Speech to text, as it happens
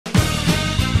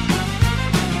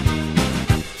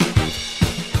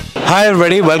Hi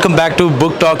everybody, welcome back to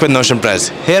Book Talk with Notion Press.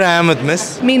 Here I am with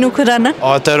Miss Meenu, Khurana.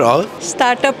 author of.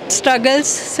 Startup struggles,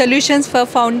 solutions for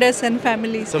founders and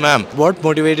families. So ma'am, what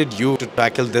motivated you to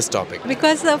tackle this topic?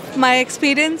 Because of my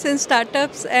experience in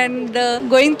startups and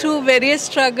going through various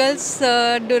struggles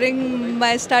during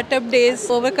my startup days,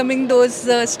 overcoming those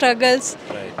struggles,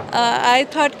 I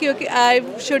thought okay,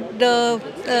 I should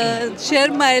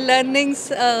share my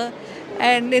learnings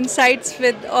and insights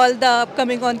with all the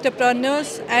upcoming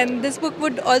entrepreneurs, and this book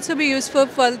would also be useful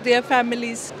for their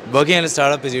families. Working in a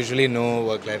startup is usually no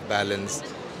work-life balance.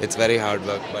 It's very hard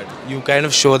work, but you kind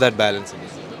of show that balance in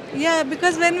this. Yeah,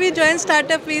 because when we join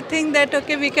startup, we think that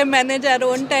okay, we can manage our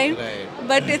own time, Right.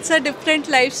 but it's a different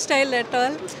lifestyle at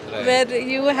all, Right. where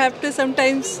you have to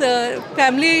sometimes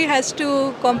family has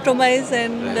to compromise,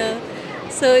 and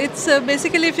so it's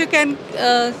basically if you can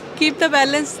keep the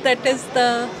balance, that is the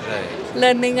Right.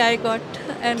 learning I got,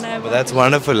 and I. But that's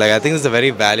wonderful. Like I think it's a very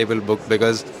valuable book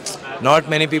because not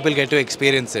many people get to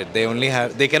experience it.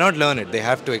 They cannot learn it. They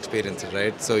have to experience it,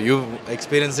 right? So you've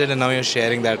experienced it and now you're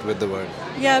sharing that with the world.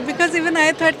 Yeah, because even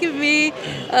I thought we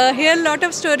hear a lot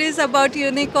of stories about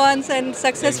unicorns and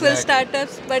successful Exactly.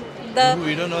 startups, but the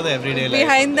We don't know the everyday life.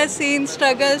 behind the scenes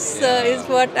struggles is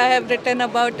what I have written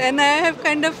about, and I have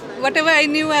kind of whatever I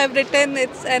knew I have written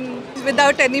it's and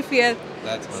without any fear.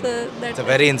 That's So wonderful. that's It's a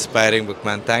very inspiring book,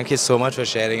 man. Thank you so much for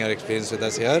sharing your experience with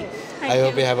us here. I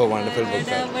hope you have a wonderful book I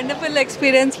fair. had a wonderful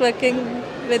experience working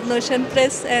with Notion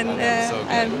Press, and that's so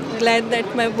good. I'm glad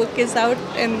that my book is out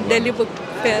in Delhi Book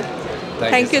Fair.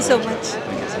 Thank you so much.